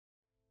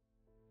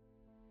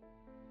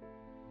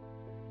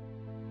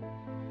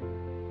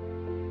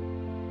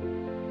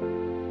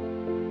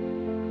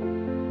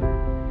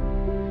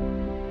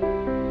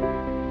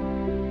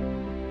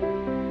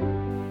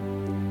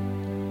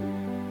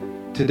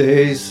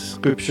Today's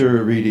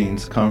scripture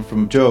readings come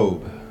from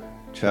Job,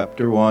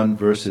 chapter 1,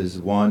 verses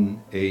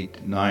 1,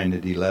 8, 9,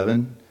 and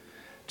 11,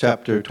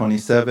 chapter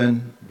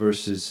 27,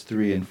 verses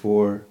 3 and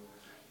 4,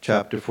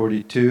 chapter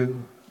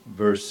 42,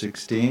 verse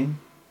 16,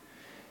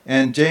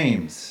 and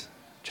James,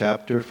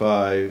 chapter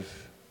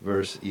 5,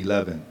 verse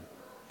 11.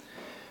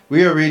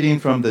 We are reading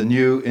from the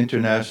New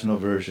International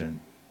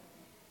Version.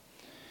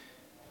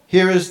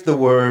 Here is the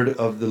word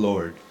of the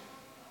Lord.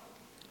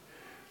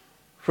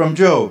 From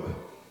Job.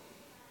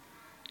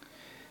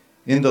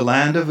 In the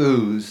land of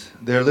Uz,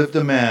 there lived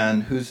a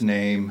man whose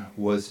name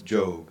was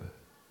Job.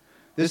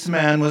 This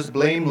man was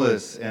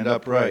blameless and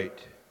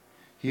upright.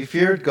 He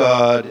feared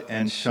God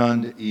and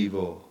shunned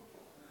evil.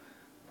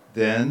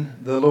 Then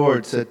the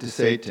Lord said to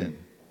Satan,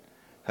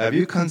 "Have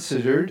you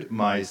considered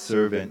my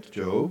servant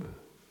Job?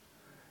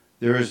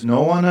 There is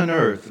no one on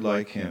earth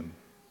like him.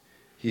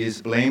 He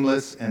is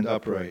blameless and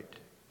upright,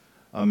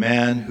 a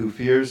man who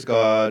fears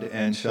God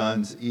and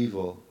shuns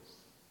evil."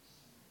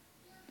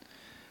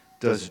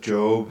 "Does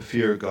Job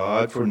fear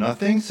God for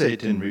nothing?"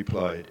 Satan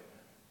replied.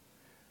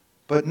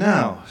 "But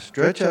now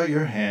stretch out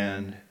your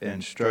hand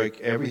and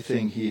strike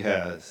everything he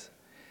has,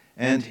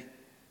 and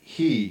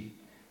he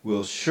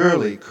will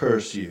surely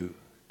curse you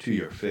to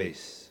your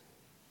face.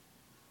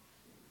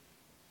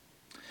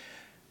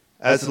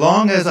 As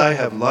long as I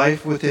have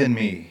life within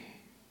me,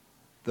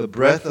 the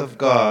breath of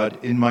God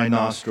in my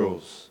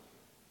nostrils,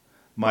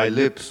 my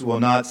lips will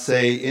not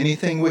say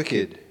anything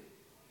wicked,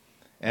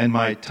 and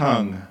my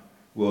tongue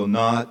will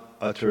not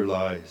utter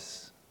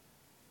lies."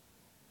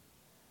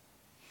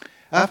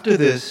 After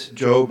this,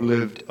 Job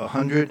lived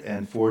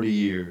 140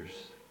 years.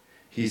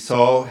 He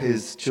saw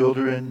his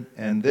children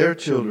and their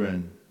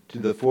children to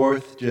the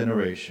fourth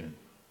generation.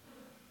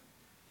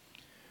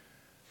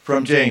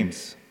 From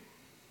James.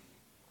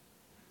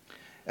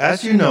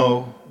 As you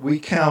know, we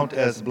count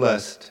as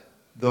blessed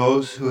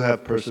those who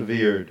have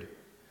persevered.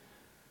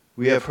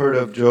 We have heard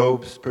of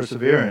Job's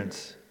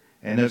perseverance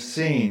and have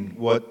seen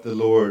what the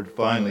Lord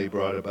finally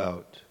brought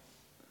about.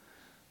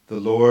 The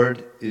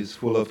Lord is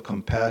full of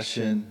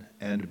compassion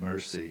and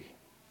mercy.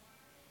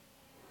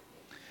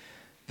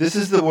 This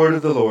is the word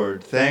of the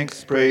Lord.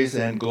 Thanks, praise,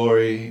 and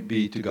glory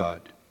be to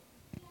God.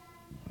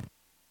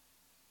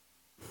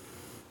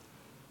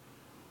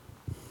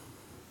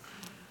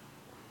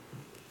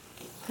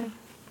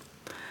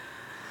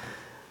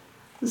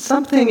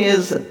 Something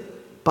is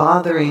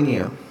bothering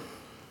you.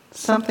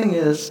 Something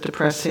is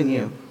depressing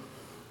you.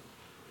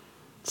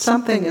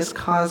 Something is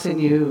causing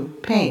you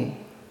pain.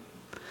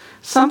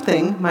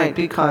 Something might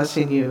be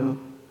causing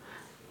you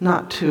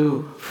not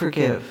to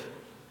forgive.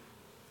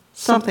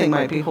 Something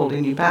might be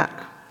holding you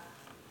back.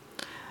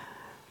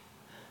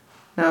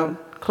 Now,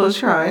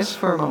 close your eyes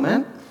for a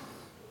moment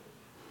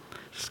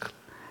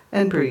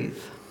and breathe.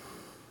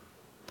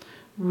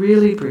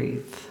 Really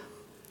breathe.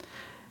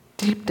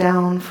 Deep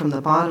down from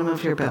the bottom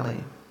of your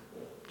belly.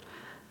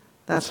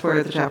 That's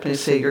where the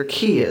Japanese say your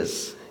ki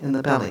is, in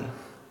the belly.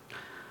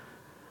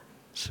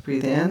 So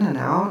breathe in and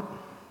out,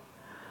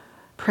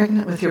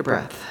 pregnant with your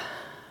breath.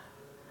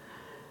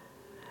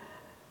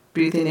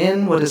 Breathing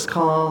in what is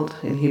called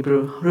in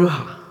Hebrew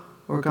ruach,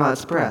 or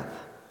God's breath.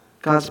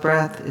 God's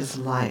breath is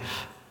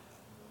life.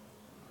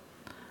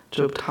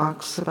 Job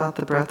talks about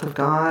the breath of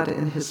God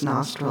in his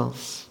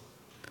nostrils.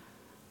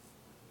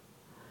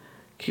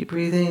 Keep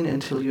breathing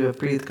until you have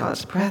breathed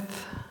God's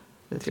breath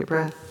with your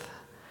breath.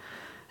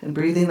 And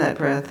breathing that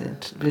breath,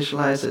 and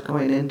visualize it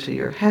going into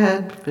your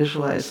head,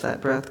 visualize that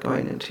breath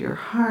going into your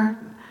heart,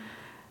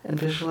 and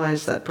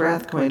visualize that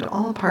breath going to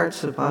all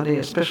parts of the body,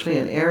 especially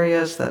in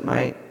areas that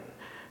might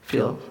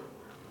feel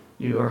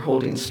you are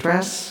holding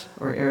stress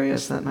or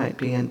areas that might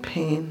be in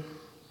pain.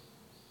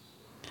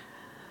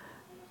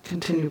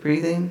 Continue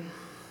breathing.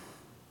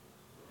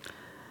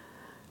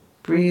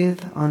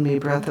 Breathe on me,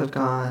 breath of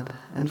God,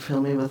 and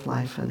fill me with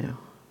life anew.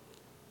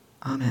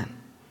 Amen.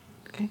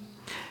 Okay?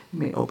 You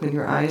may open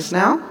your eyes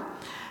now.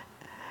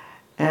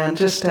 And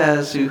just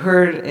as you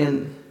heard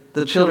in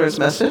the children's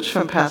message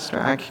from Pastor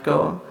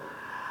Akiko,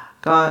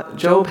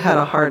 Job had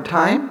a hard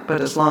time,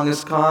 but as long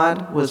as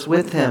God was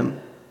with him,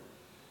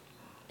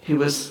 he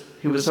was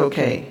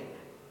okay.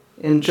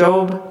 In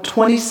Job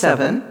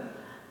 27,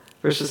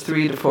 verses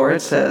 3 to 4,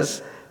 it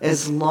says,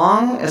 "As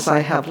long as I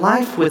have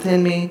life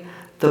within me,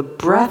 the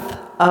breath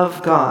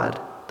of God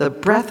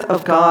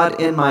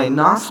in my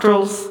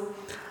nostrils,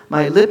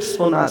 my lips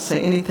will not say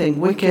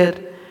anything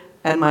wicked,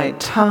 and my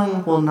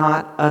tongue will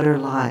not utter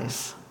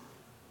lies."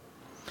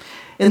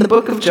 In the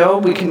book of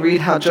Job, we can read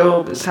how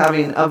Job is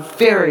having a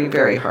very,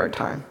 very hard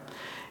time.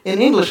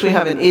 In English, we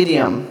have an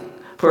idiom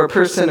for a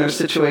person or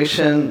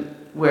situation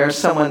where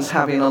someone's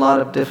having a lot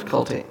of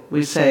difficulty.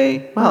 We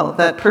say, well,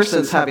 that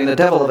person's having a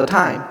devil of a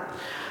time.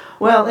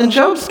 Well, in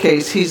Job's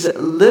case, he's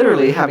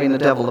literally having a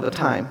devil of a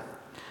time.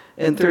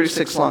 In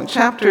 36 long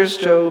chapters,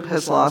 Job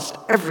has lost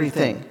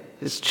everything.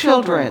 His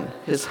children,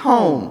 his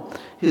home,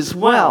 his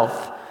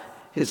wealth,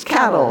 his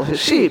cattle, his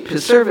sheep,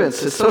 his servants,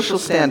 his social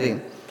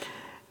standing.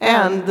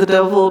 And the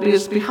devil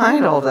is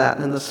behind all that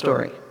in the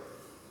story.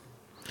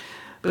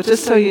 But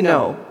just so you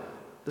know,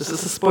 This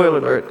is a spoiler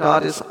alert.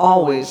 God is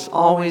always,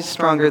 always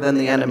stronger than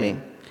the enemy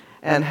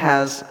and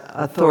has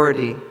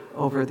authority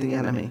over the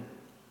enemy.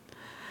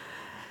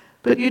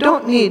 But you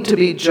don't need to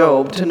be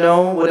Job to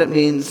know what it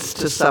means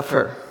to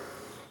suffer.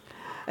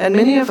 And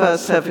many of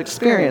us have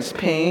experienced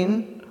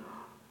pain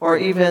or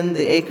even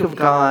the ache of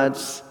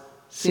God's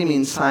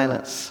seeming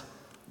silence.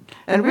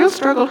 And real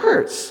struggle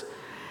hurts.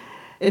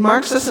 It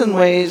marks us in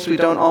ways we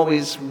don't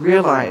always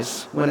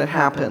realize when it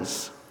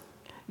happens.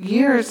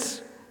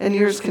 Years and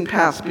years can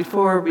pass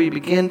before we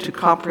begin to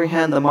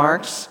comprehend the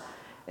marks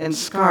and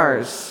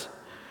scars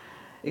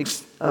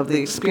of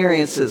the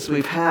experiences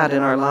we've had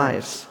in our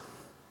lives.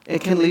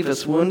 It can leave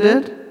us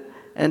wounded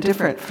and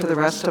different for the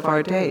rest of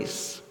our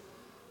days.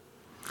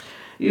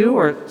 You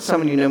or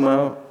someone you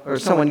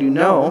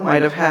know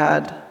might have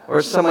had,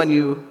 or someone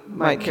you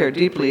might care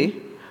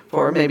deeply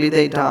for, maybe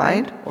they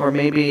died, or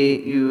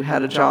maybe you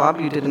had a job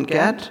you didn't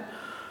get,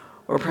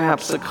 or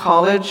perhaps a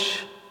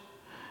college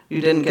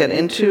you didn't get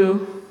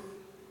into,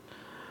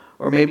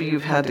 or maybe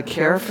you've had to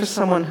care for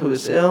someone who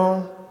is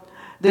ill.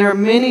 There are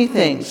many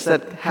things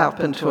that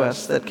happen to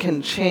us that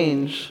can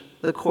change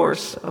the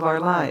course of our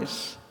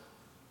lives.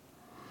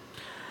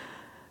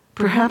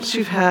 Perhaps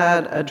you've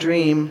had a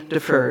dream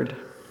deferred.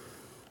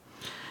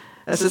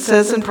 As it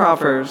says in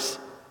Proverbs,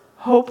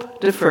 hope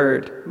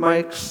deferred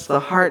makes the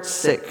heart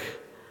sick,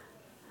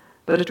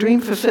 but a dream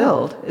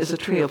fulfilled is a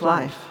tree of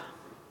life.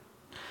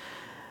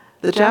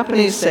 The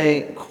Japanese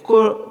say,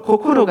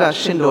 kokoro ga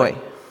shindoi.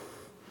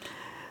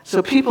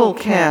 So people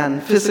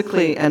can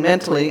physically and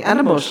mentally and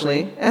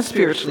emotionally and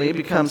spiritually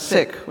become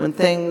sick when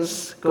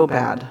things go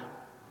bad.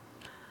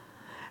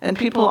 And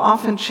people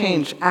often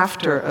change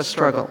after a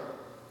struggle.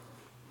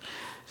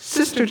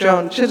 Sister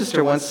Joan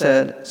Chittister once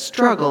said,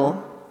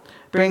 struggle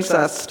brings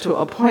us to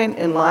a point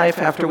in life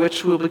after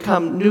which we'll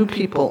become new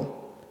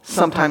people,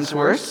 sometimes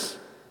worse,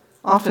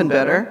 often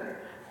better,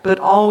 but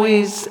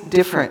always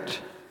different.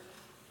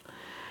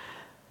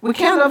 We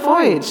can't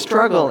avoid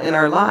struggle in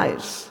our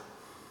lives.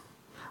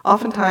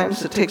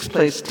 Oftentimes it takes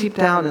place deep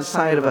down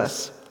inside of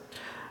us.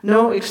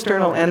 No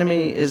external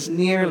enemy is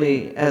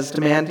nearly as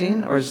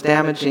demanding or as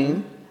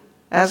damaging,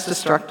 as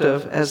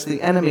destructive as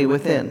the enemy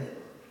within,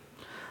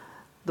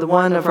 the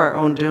one of our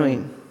own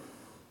doing.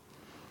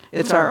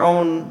 It's our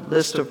own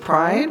list of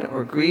pride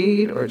or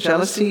greed or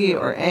jealousy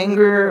or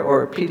anger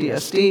or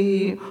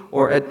PTSD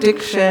or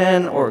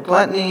addiction or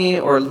gluttony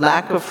or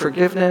lack of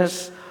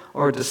forgiveness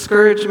or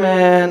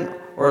discouragement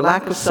or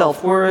lack of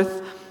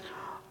self-worth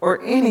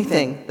or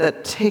anything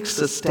that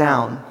takes us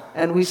down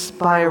and we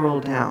spiral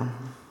down.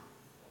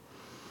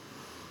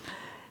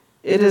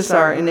 It is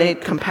our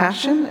innate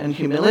compassion and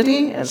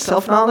humility and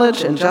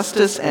self-knowledge and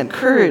justice and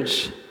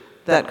courage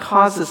that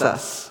causes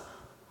us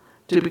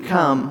to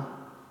become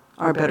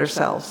our better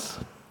selves.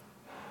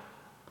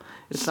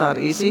 It's not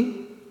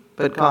easy,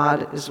 but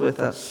God is with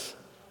us.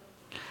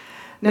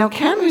 Now,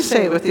 can we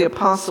say with the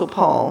Apostle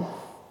Paul,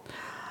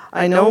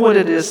 I know what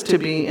it is to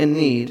be in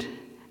need,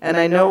 and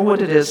I know what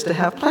it is to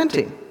have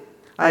plenty.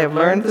 I have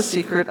learned the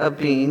secret of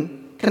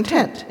being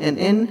content in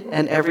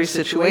and every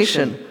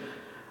situation,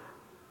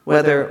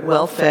 whether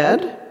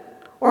well-fed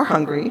or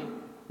hungry,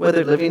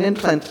 whether living in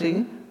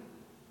plenty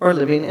or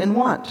living in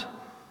want.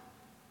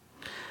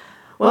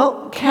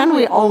 Well, can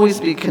we always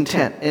be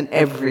content in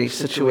every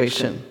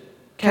situation?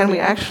 Can we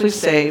actually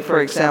say, for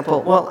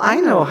example, well,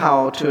 I know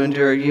how to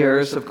endure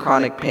years of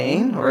chronic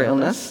pain or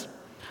illness.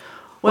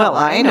 Well,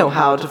 I know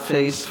how to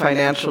face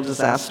financial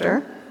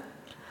disaster.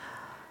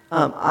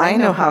 I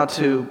know how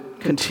to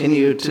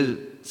continue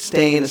to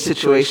stay in a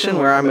situation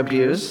where I'm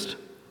abused.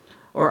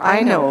 Or I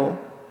know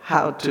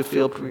how to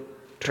feel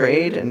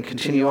betrayed and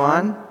continue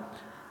on.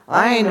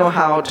 I know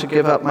how to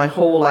give up my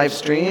whole life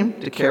stream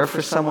to care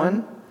for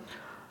someone.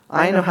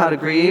 I know how to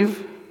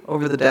grieve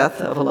over the death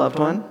of a loved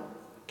one.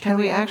 Can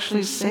we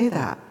actually say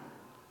that?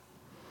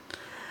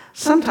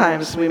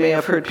 Sometimes we may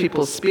have heard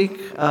people speak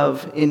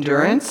of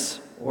endurance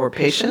or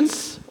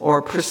patience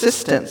or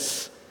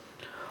persistence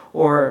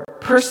or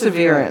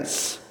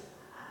perseverance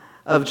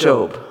of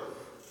Job.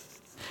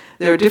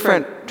 There are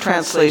different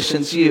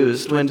translations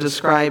used when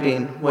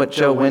describing what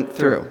Job went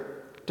through,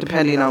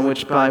 depending on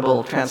which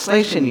Bible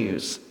translation you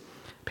use.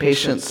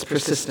 Patience,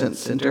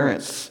 persistence,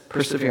 endurance,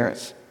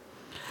 perseverance.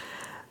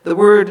 The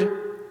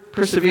word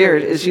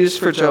persevered is used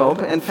for Job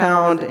and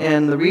found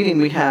in the reading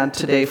we had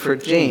today for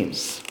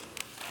James.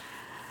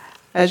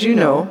 As you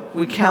know,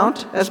 we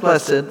count as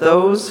blessed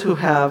those who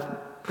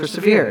have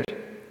persevered.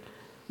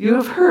 You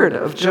have heard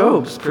of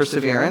Job's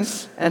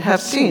perseverance and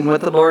have seen what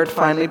the Lord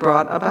finally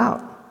brought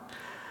about.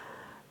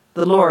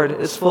 The Lord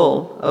is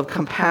full of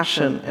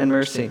compassion and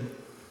mercy.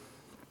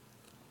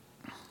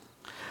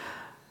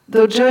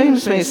 Though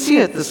James may see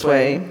it this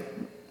way,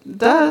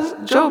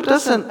 Job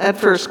doesn't at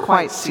first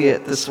quite see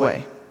it this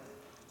way.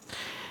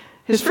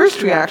 His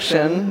first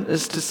reaction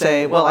is to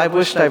say, well, I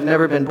wished I've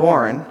never been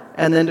born,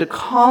 and then to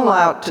call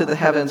out to the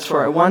heavens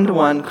for a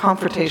one-to-one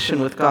confrontation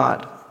with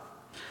God.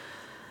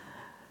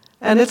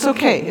 And it's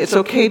okay. It's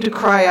okay to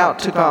cry out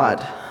to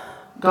God.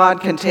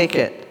 God can take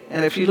it,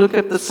 And if you look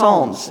at the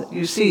Psalms,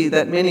 you see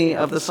that many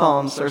of the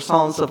Psalms are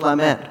Psalms of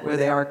lament, where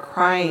they are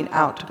crying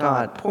out to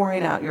God,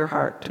 pouring out your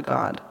heart to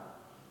God.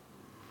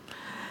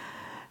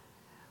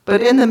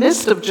 But in the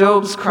midst of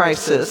Job's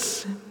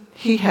crisis,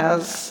 he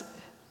has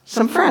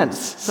some friends,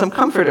 some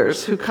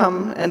comforters who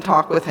come and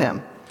talk with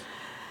him.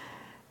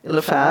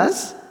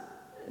 Eliphaz,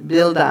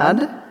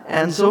 Bildad,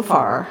 and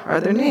Zophar are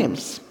their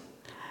names.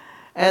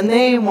 And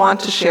they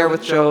want to share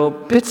with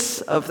Job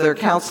bits of their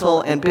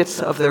counsel and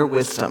bits of their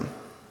wisdom.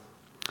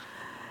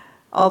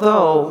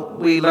 Although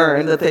we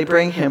learn that they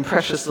bring him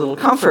precious little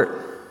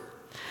comfort.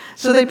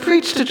 So they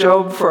preach to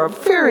Job for a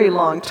very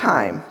long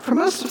time, for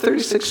most of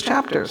 36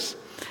 chapters.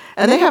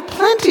 And they have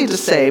plenty to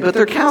say, but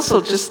their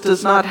counsel just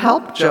does not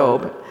help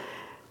Job.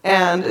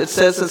 And it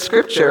says in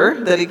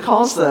Scripture that he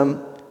calls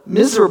them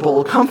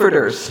miserable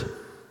comforters.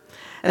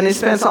 And he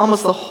spends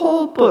almost the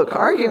whole book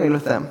arguing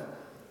with them.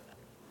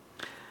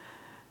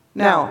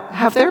 Now,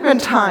 have there been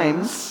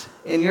times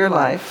in your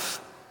life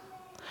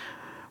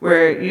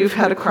where you've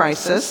had a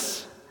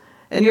crisis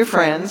and your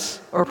friends,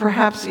 or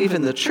perhaps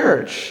even the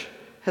church,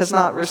 has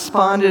not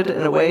responded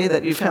in a way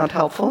that you found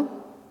helpful?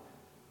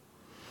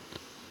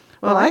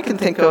 Well, I can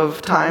think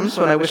of times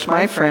when I wish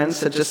my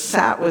friends had just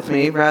sat with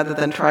me rather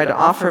than try to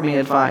offer me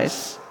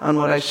advice on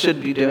what I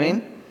should be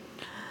doing.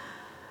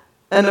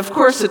 And of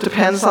course, it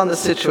depends on the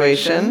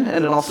situation,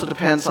 and it also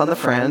depends on the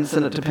friends,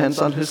 and it depends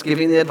on who's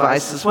giving the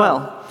advice as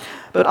well.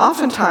 But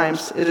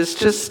oftentimes, it is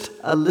just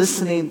a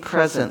listening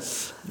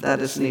presence that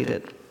is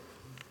needed.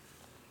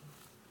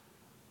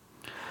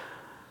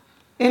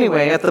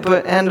 Anyway, at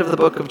the end of the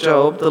book of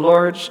Job, the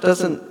Lord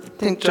doesn't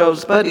think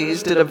Job's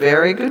buddies did a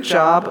very good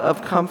job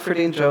of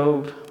comforting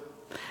Job.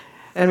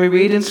 And we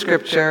read in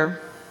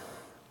Scripture,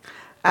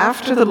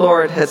 after the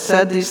Lord had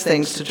said these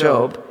things to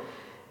Job,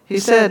 he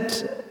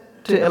said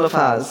to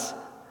Eliphaz,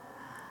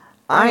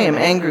 I am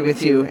angry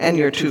with you and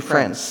your two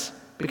friends,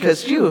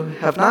 because you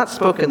have not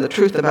spoken the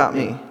truth about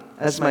me,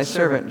 as my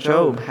servant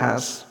Job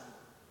has.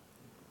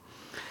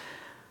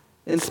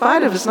 In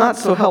spite of his not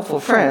so helpful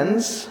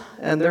friends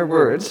and their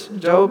words,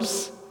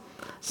 Job's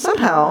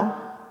somehow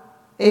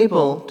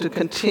able to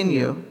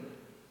continue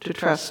to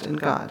trust in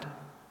God.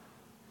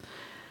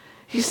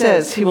 He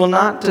says he will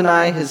not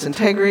deny his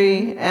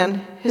integrity,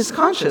 and his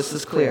conscience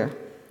is clear.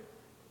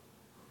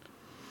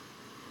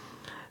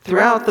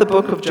 Throughout the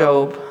book of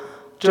Job,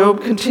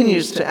 Job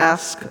continues to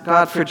ask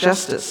God for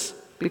justice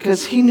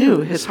because he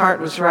knew his heart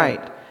was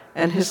right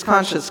and his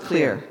conscience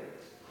clear.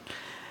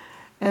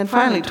 And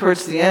finally,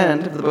 towards the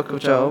end of the book of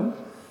Job,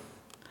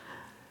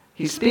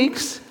 he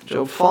speaks,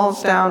 Job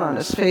falls down on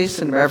his face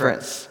in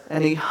reverence,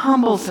 and he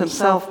humbles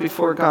himself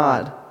before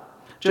God.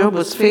 Job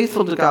was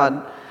faithful to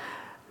God,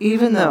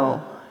 even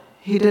though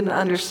he didn't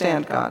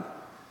understand God.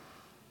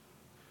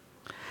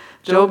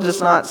 Job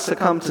does not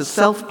succumb to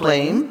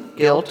self-blame,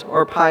 guilt,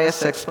 or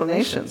pious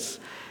explanations.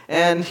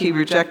 And he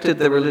rejected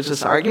the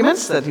religious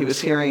arguments that he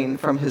was hearing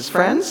from his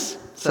friends,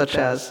 such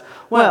as,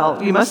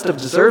 well, you must have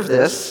deserved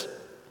this.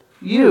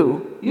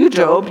 You,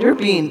 Job, you're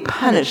being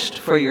punished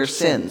for your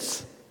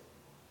sins.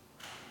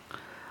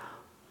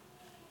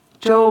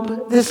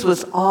 Job, this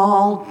was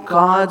all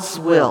God's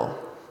will.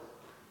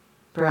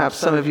 Perhaps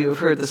some of you have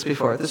heard this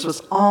before. This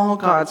was all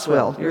God's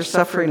will, your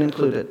suffering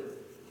included.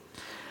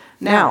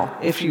 Now,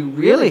 if you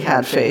really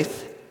had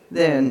faith,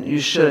 then you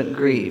shouldn't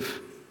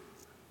grieve.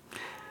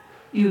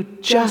 You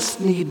just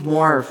need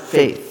more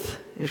faith.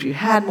 If you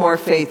had more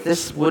faith,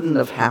 this wouldn't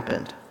have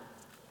happened.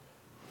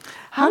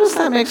 How does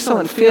that make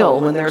someone feel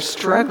when they're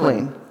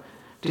struggling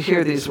to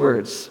hear these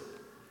words?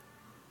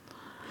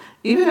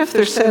 Even if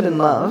they're said in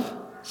love,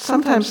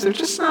 sometimes they're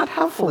just not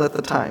helpful at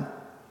the time.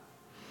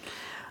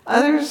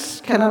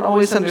 Others cannot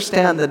always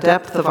understand the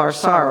depth of our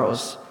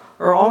sorrows,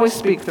 or always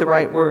speak the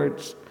right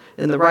words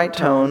in the right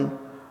tone,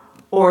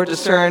 or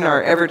discern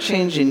our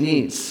ever-changing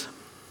needs.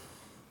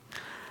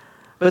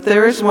 But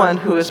there is one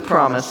who is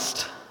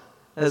promised,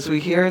 as we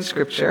hear in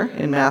Scripture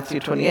in Matthew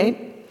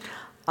 28,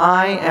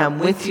 I am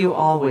with you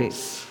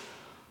always.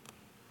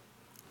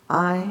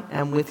 I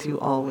am with you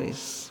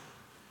always.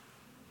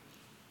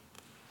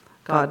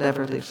 God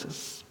never leaves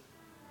us.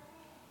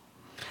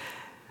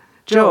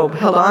 Job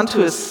held on to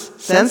his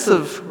sense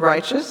of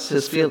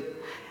righteousness,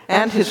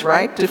 and his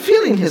right to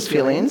feeling his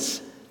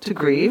feelings, to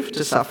grieve,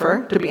 to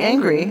suffer, to be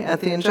angry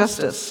at the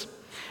injustice.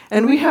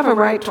 And we have a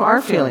right to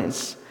our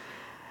feelings.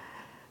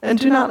 And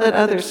do not let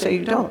others say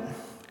you don't.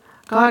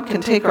 God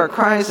can take our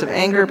cries of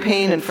anger,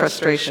 pain, and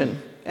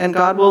frustration, and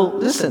God will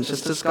listen,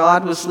 just as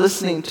God was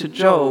listening to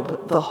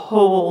Job the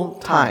whole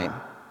time.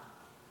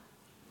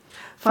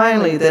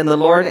 Finally, then the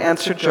Lord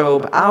answered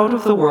Job out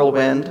of the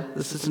whirlwind.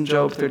 This is in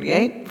Job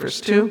 38,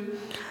 verse 2.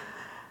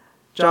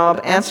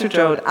 Job answered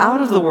Job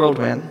out of the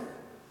whirlwind.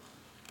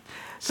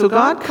 So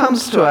God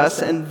comes to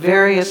us in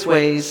various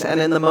ways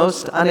and in the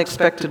most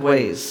unexpected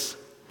ways.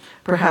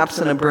 Perhaps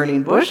in a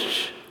burning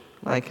bush,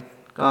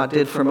 like God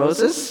did for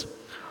Moses,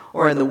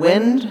 or in the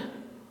wind,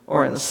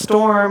 or in the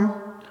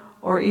storm,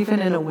 or even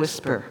in a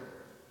whisper.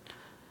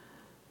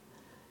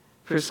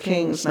 1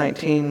 Kings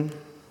 19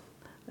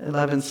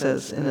 11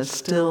 says, in a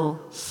still,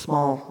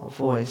 small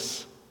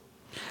voice.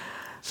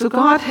 So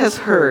God has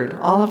heard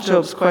all of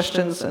Job's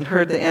questions and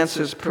heard the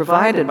answers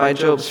provided by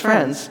Job's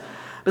friends.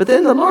 But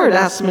then the Lord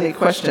asks many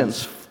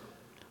questions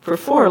for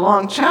 4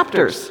 long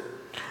chapters.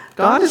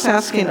 God is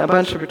asking a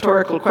bunch of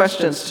rhetorical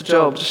questions to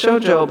Job to show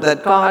Job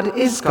that God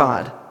is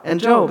God and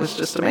Job is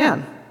just a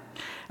man,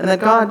 and that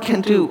God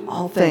can do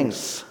all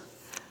things.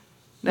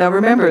 Now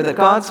remember that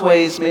God's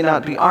ways may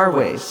not be our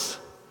ways.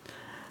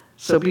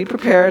 So be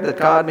prepared that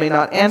God may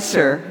not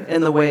answer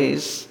in the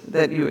ways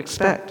that you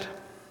expect.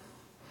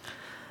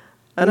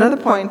 Another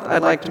point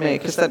I'd like to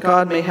make is that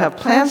God may have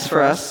plans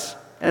for us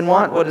and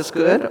want what is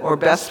good or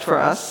best for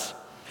us.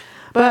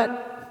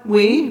 But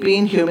we,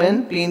 being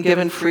human, being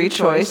given free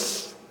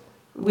choice,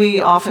 we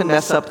often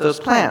mess up those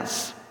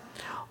plans.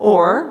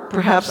 Or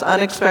perhaps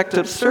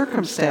unexpected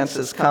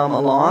circumstances come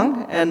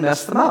along and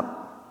mess them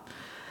up.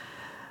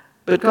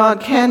 But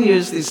God can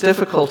use these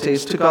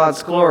difficulties to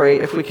God's glory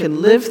if we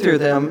can live through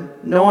them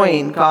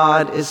knowing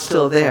God is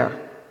still there.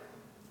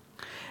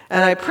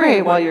 And I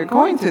pray while you're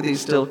going through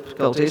these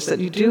difficulties that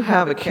you do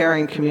have a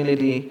caring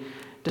community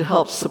to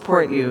help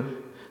support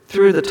you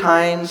through the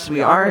times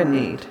we are in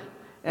need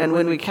and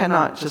when we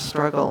cannot just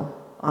struggle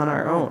on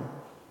our own.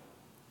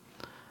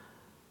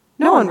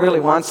 No one really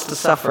wants to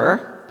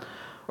suffer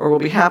or will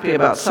be happy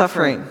about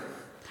suffering.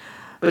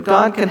 But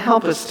God can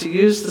help us to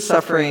use the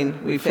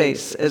suffering we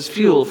face as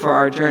fuel for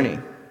our journey.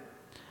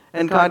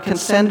 And God can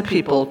send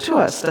people to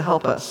us to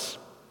help us.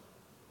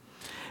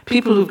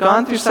 People who've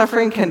gone through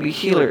suffering can be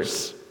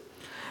healers.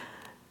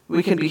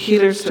 We can be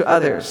healers to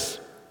others.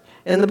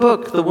 In the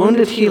book, The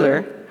Wounded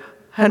Healer,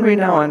 Henry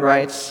Nouwen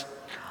writes,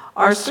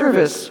 "Our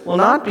service will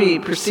not be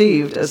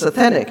perceived as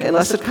authentic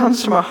unless it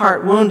comes from a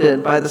heart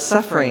wounded by the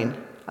suffering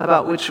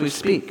about which we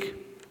speak."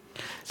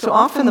 So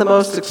often the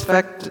most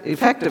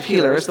effective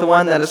healer is the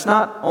one that is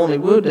not only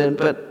wounded,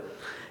 but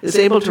is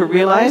able to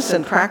realize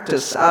and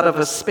practice out of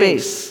a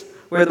space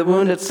where the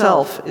wound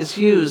itself is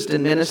used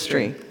in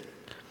ministry,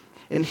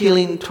 in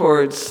healing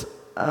towards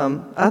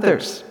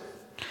others.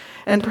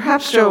 And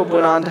perhaps Job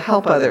went on to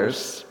help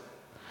others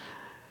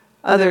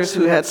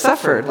who had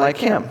suffered like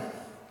him.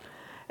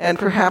 And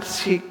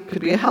perhaps he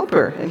could be a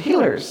helper and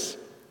healer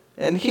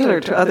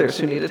to others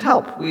who needed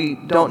help. We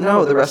don't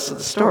know the rest of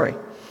the story.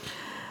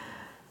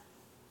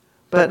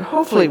 But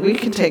hopefully we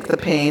can take the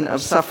pain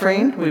of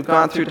suffering we've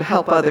gone through to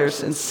help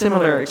others in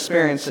similar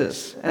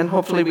experiences. And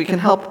hopefully we can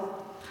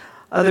help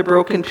other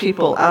broken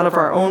people out of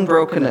our own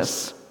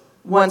brokenness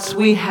once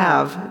we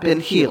have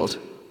been healed.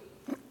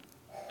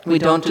 We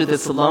don't do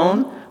this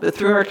alone, but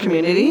through our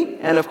community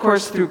and, of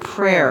course, through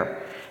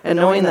prayer and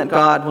knowing that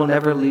God will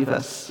never leave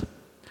us.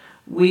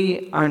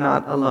 We are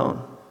not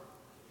alone.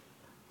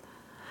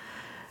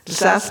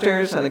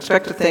 Disasters,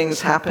 unexpected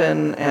things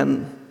happen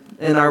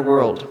in our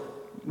world.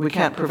 We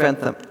can't prevent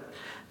them.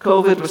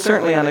 COVID was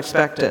certainly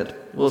unexpected.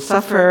 We'll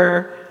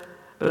suffer,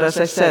 but as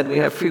I said, we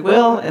have free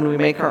will and we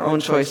make our own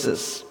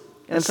choices.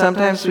 And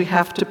sometimes we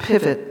have to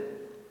pivot,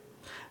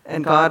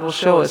 and God will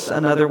show us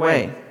another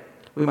way.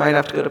 We might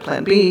have to go to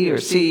plan B or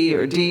C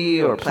or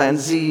D or plan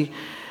Z.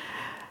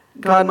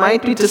 God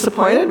might be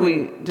disappointed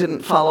we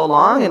didn't follow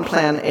along in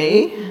plan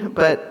A,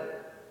 but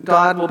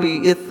God will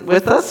be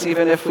with us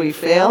even if we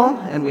fail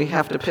and we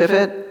have to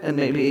pivot, and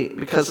maybe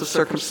because of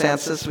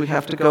circumstances we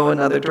have to go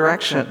another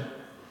direction.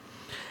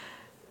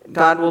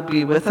 God will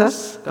be with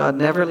us, God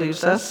never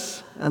leaves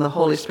us, and the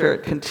Holy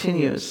Spirit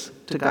continues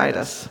to guide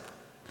us.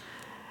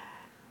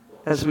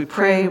 As we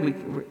pray, we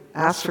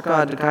ask for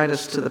God to guide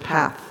us to the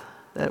path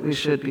that we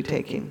should be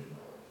taking.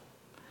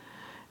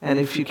 And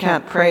if you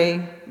can't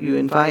pray, you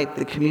invite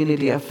the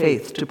community of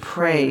faith to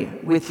pray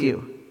with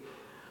you.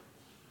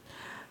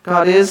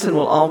 God is and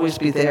will always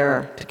be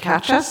there to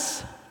catch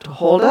us, to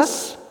hold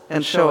us,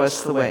 and show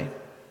us the way.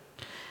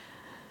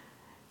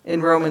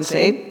 In Romans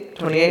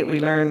 8:28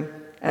 we learn,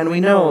 "And we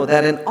know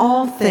that in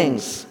all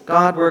things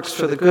God works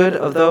for the good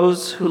of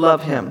those who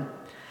love him,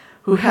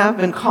 who have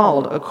been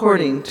called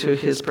according to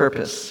his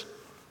purpose."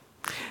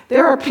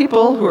 There are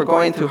people who are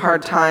going through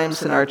hard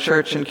times in our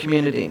church and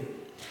community,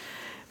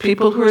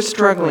 people who are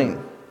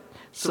struggling.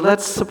 So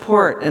let's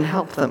support and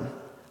help them.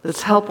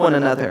 Let's help one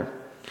another.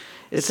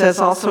 It says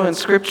also in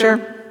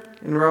Scripture,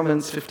 in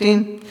Romans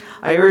 15,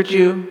 "I urge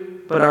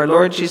you, but our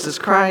Lord Jesus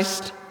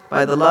Christ,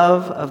 by the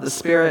love of the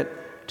Spirit,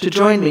 to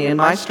join me in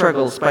my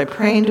struggles by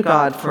praying to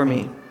God for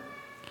me."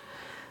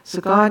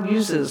 So God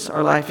uses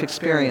our life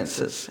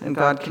experiences, and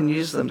God can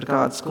use them to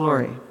God's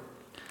glory.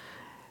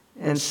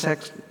 In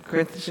 2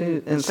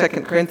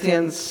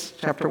 Corinthians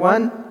chapter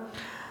 1,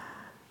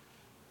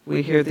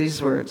 we hear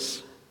these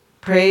words,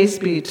 "Praise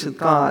be to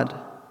God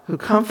who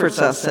comforts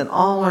us in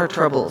all our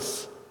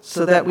troubles,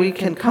 so that we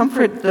can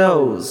comfort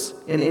those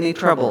in any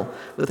trouble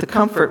with the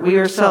comfort we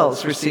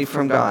ourselves receive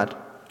from God."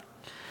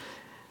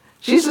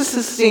 Jesus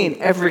has seen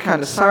every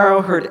kind of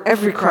sorrow, heard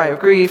every cry of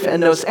grief,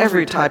 and knows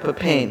every type of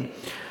pain.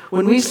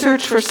 When we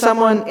search for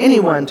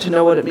anyone to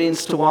know what it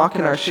means to walk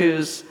in our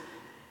shoes,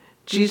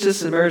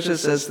 Jesus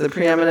emerges as the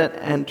preeminent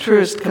and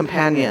truest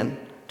companion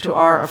to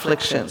our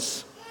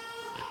afflictions.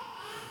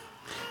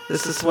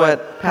 This is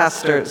what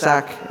Pastor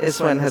Zach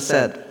Iswin has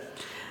said.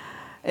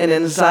 And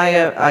in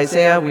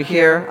Isaiah, we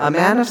hear, a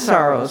man of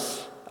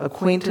sorrows,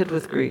 acquainted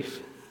with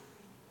grief.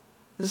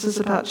 This is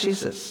about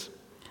Jesus.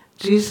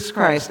 Jesus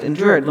Christ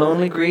endured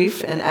lonely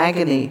grief and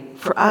agony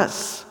for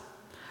us.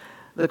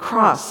 The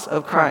cross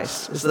of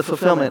Christ is the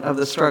fulfillment of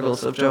the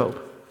struggles of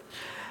Job.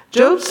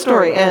 Job's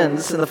story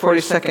ends in the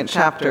 42nd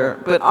chapter,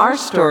 but our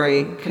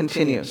story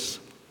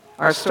continues.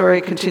 Our story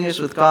continues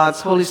with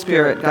God's Holy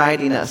Spirit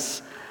guiding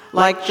us.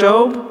 Like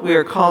Job, we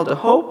are called to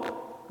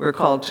hope, we are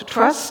called to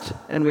trust,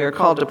 and we are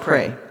called to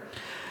pray.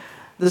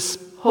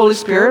 This Holy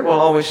Spirit will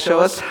always show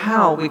us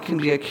how we can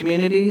be a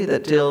community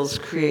that deals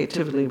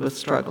creatively with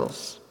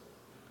struggles.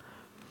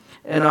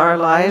 In our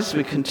lives,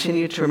 we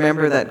continue to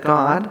remember that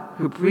God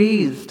who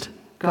breathed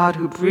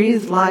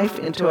life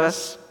into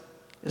us,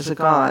 is a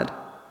God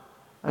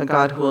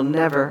who will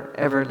never,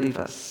 ever leave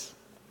us.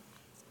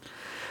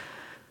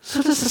 So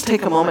let's just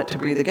take a moment to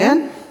breathe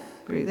again,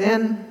 breathe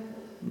in,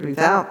 breathe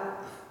out.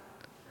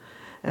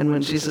 And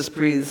when Jesus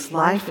breathes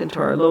life into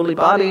our lowly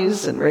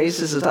bodies and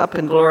raises us up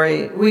in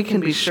glory, we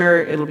can be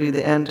sure it'll be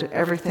the end to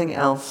everything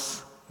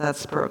else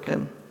that's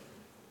broken.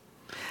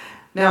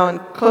 Now, in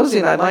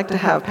closing, I'd like to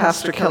have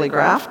Pastor Kelly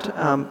Graft,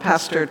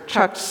 Pastor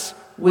Chuck's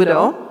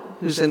widow,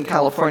 who's in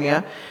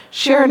California,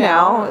 share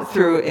now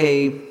through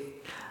a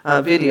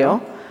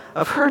video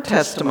of her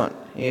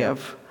testimony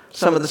of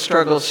some of the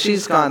struggles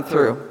she's gone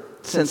through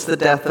since the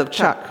death of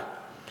Chuck.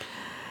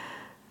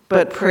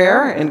 But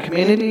prayer and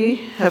community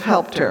have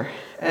helped her,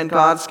 and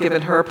God's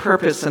given her a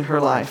purpose in her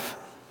life.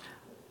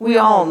 We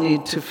all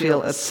need to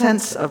feel a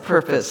sense of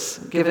purpose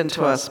given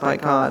to us by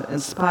God in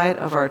spite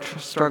of our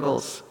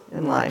struggles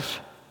in life.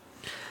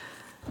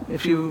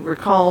 If you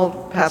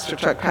recall, Pastor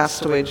Chuck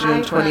passed away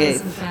June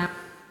 28th.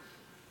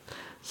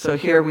 So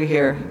here we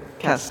hear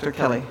Pastor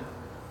Kelly.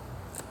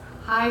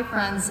 Hi,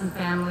 friends and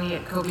family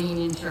at Kobe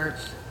Union Church.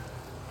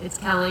 It's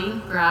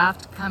Kelly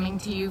Graft coming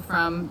to you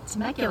from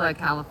Temecula,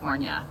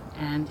 California.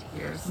 And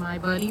here's my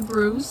buddy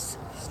Bruce,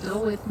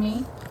 still with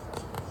me,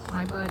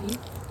 my buddy.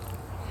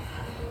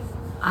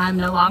 I'm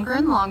no longer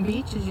in Long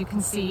Beach, as you can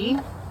see.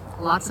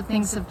 Lots of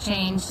things have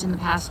changed in the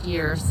past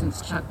year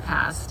since Chuck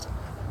passed.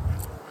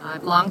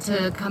 I'd long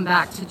to come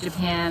back to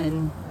Japan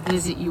and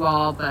visit you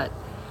all, but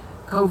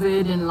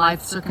COVID and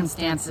life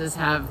circumstances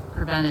have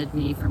prevented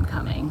me from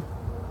coming.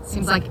 It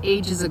seems like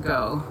ages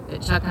ago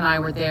that Chuck and I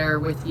were there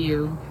with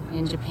you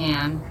in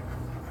Japan,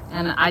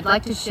 and I'd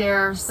like to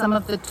share some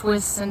of the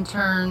twists and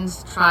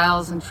turns,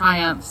 trials and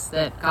triumphs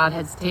that God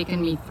has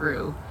taken me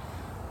through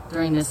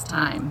during this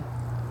time.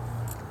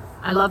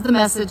 I love the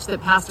message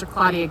that Pastor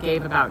Claudia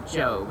gave about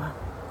Job.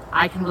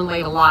 I can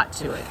relate a lot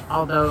to it,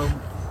 although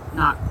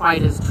not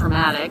quite as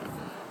traumatic,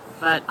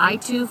 but I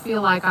too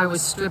feel like I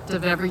was stripped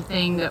of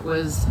everything that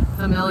was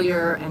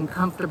familiar and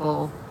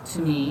comfortable to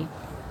me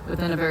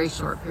within a very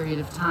short period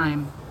of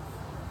time.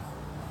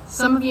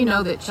 Some of you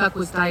know that Chuck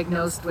was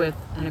diagnosed with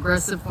an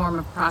aggressive form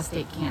of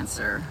prostate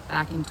cancer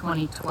back in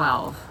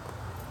 2012.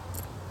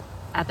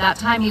 At that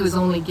time, he was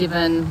only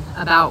given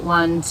about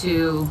 1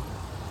 to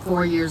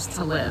 4 years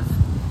to live.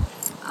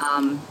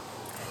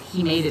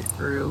 He made it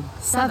through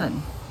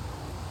 7,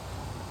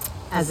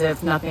 as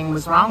if nothing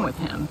was wrong with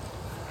him.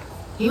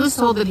 He was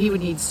told that he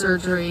would need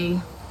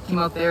surgery,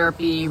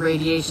 chemotherapy,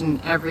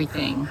 radiation,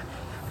 everything,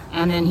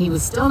 and then he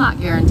was still not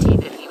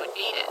guaranteed that he would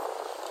beat it.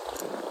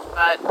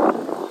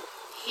 But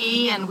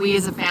he and we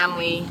as a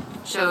family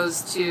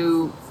chose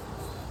to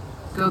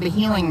go the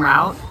healing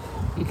route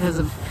because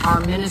of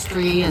our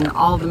ministry and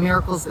all the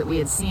miracles that we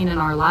had seen in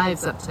our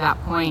lives up to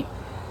that point.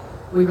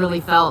 We really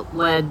felt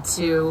led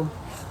to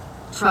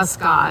trust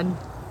God,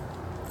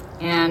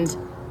 and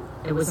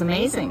it was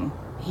amazing.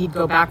 He'd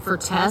go back for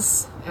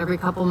tests every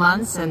couple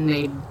months, and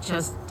they'd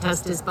just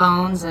test his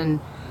bones, and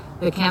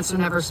the cancer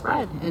never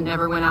spread and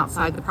never went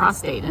outside the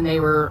prostate, and they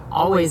were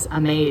always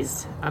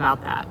amazed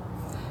about that.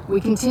 We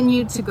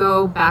continued to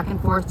go back and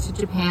forth to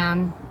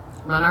Japan,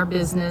 run our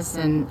business,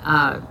 and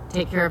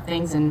take care of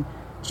things and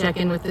check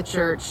in with the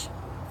church.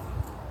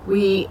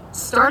 We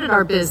started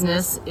our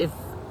business, if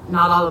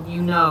not all of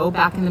you know,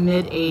 back in the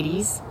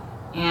mid-'80s,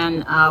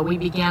 and we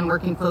began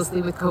working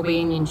closely with Kobe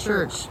Union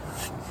Church.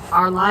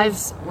 Our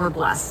lives were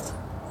blessed.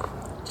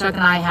 Chuck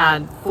and I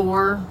had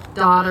 4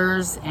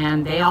 daughters,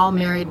 and they all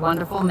married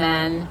wonderful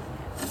men,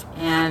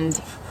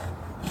 and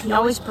he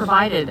always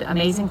provided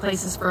amazing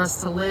places for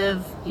us to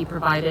live. He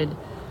provided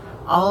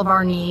all of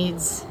our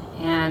needs,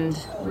 and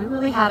we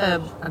really had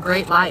a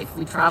great life.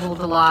 We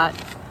traveled a lot.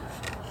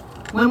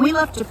 When we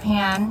left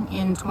Japan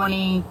in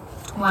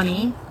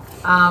 2020,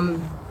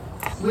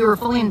 we were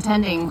fully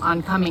intending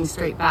on coming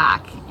straight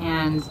back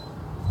and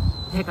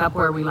pick up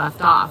where we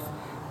left off.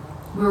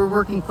 We were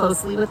working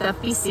closely with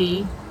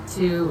FBC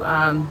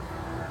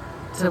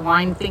to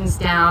wind things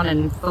down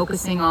and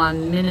focusing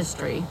on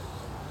ministry.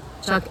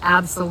 Chuck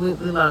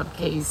absolutely loved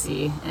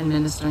KUC and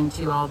ministering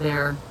to all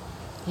there.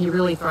 He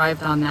really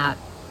thrived on that.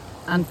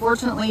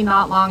 Unfortunately,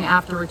 not long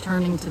after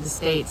returning to the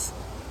States,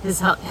 his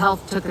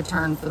health took a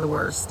turn for the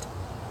worst,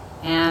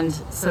 and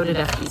so did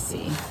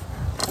FBC.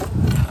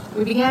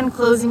 We began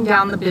closing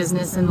down the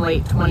business in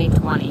late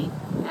 2020,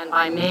 and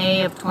by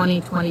May of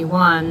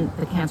 2021,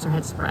 the cancer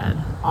had spread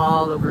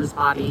all over his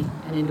body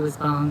and into his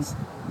bones.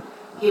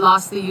 He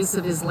lost the use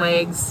of his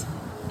legs,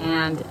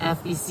 and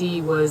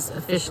FBC was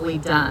officially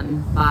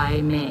done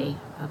by May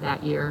of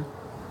that year.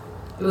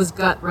 It was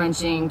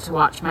gut-wrenching to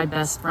watch my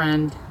best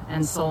friend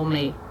and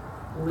soulmate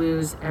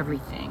lose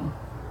everything.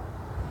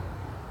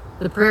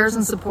 The prayers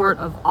and support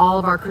of all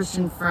of our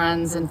Christian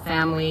friends and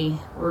family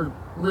were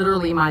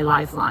literally my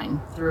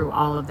lifeline through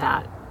all of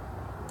that.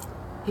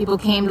 People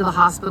came to the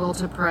hospital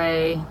to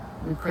pray.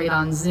 We prayed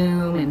on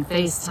Zoom and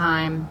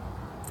FaceTime.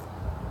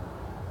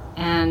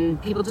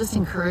 And people just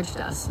encouraged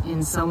us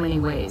in so many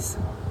ways.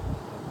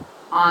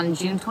 On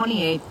June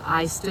 28th,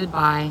 I stood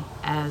by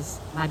as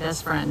my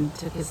best friend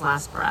took his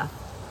last breath.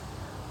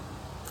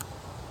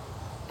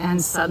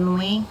 And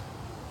suddenly,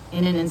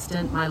 in an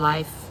instant, my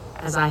life,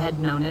 as I had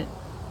known it,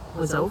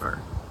 was over.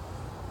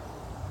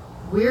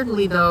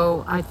 Weirdly,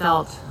 though, I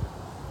felt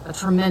a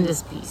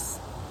tremendous peace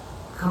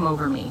come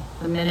over me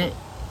the minute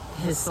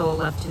his soul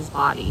left his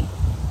body.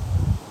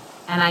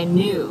 And I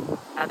knew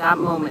at that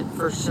moment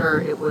for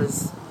sure it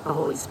was the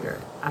Holy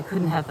Spirit. I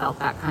couldn't have felt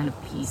that kind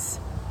of peace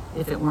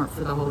if it weren't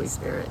for the Holy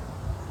Spirit.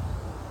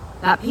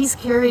 That peace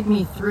carried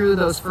me through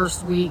those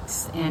first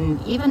weeks and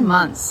even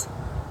months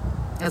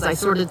as I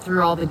sorted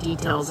through all the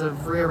details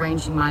of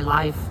rearranging my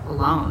life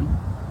alone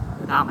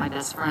without my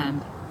best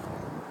friend.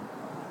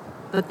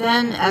 But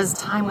then as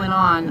time went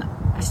on,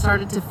 I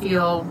started to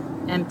feel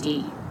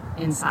empty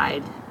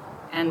inside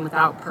and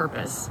without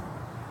purpose.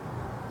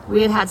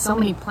 We had had so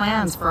many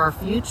plans for our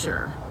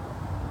future,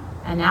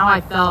 and now I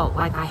felt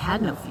like I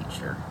had no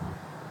future.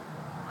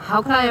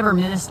 How could I ever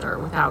minister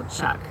without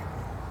Chuck?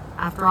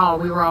 After all,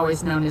 we were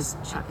always known as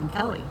Chuck and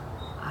Kelly.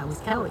 I was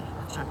Kelly,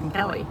 Chuck and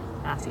Kelly.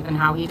 That's even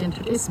how he'd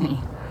introduce me.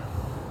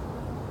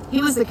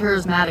 He was the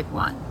charismatic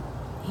one.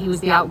 He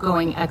was the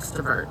outgoing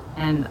extrovert,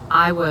 and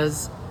I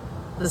was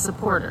the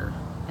supporter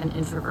and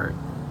introvert.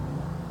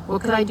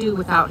 What could I do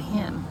without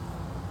him?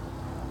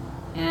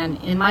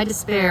 And in my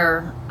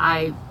despair,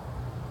 I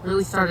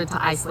really started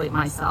to isolate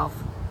myself.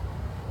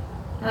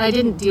 And I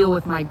didn't deal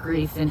with my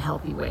grief in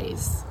healthy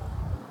ways.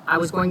 I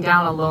was going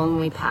down a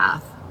lonely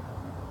path.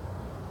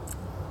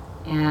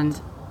 And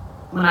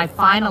when I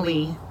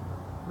finally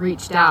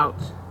reached out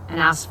and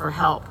asked for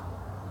help,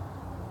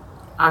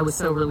 I was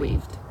so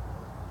relieved.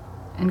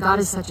 And God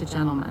is such a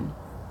gentleman.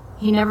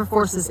 He never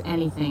forces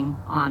anything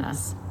on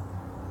us.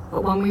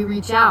 But when we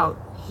reach out,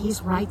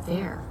 He's right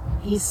there.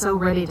 He's so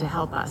ready to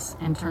help us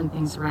and turn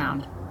things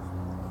around.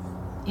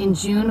 In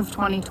June of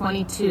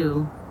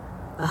 2022,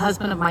 the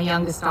husband of my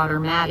youngest daughter,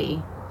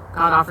 Maddie,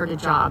 got offered a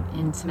job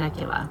in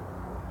Temecula.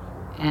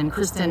 And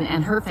Kristen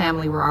and her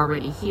family were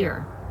already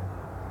here.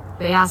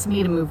 They asked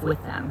me to move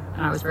with them,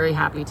 and I was very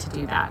happy to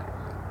do that.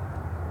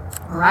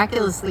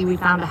 Miraculously, we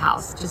found a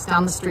house just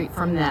down the street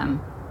from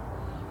them.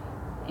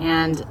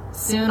 And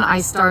soon I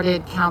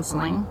started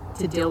counseling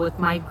to deal with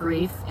my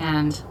grief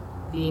and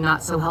the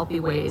not so healthy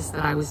ways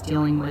that I was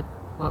dealing with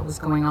what was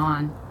going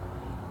on.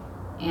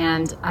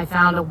 And I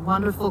found a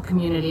wonderful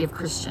community of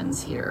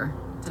Christians here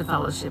to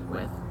fellowship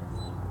with.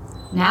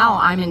 Now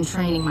I'm in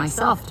training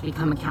myself to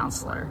become a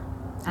counselor.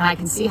 And I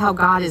can see how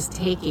God is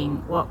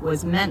taking what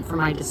was meant for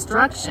my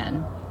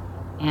destruction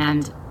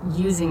and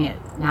using it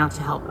now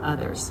to help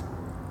others.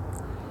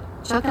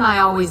 Chuck and I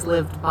always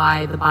lived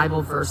by the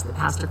Bible verse that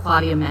Pastor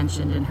Claudia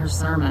mentioned in her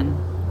sermon,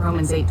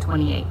 Romans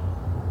 8:28.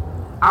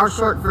 Our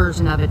short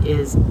version of it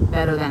is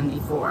better than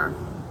before.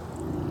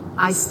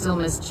 I still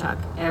miss Chuck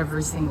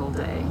every single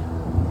day,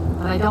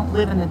 but I don't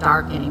live in the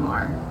dark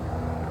anymore.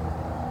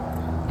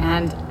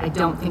 And I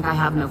don't think I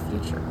have no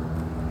future.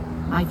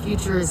 My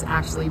future is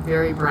actually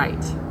very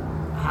bright.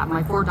 I have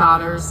my 4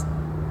 daughters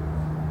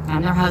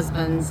and their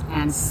husbands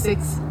and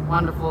 6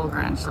 wonderful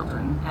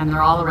grandchildren, and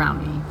they're all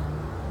around me.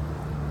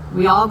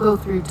 We all go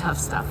through tough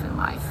stuff in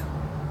life.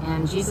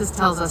 And Jesus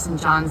tells us in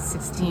John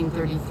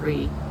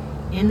 16:33,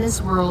 in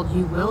this world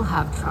you will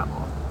have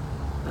trouble,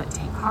 but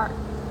take heart,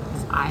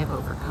 because I have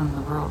overcome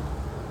the world.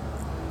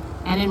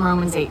 And in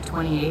Romans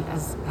 8:28,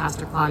 as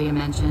Pastor Claudia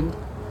mentioned,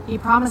 he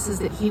promises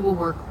that he will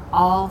work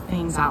all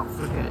things out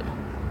for good.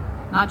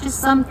 Not just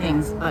some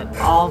things, but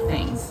all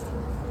things.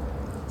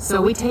 So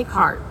we take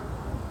heart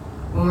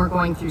when we're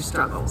going through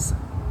struggles.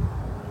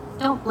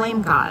 Don't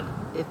blame God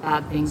if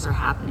bad things are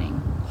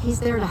happening. He's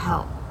there to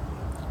help.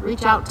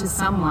 Reach out to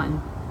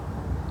someone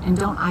and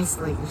don't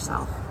isolate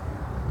yourself.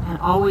 And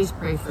always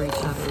pray for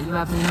each other. You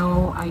have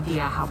no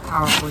idea how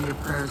powerful your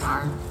prayers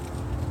are.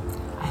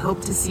 I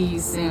hope to see you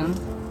soon.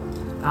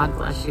 God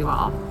bless you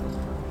all.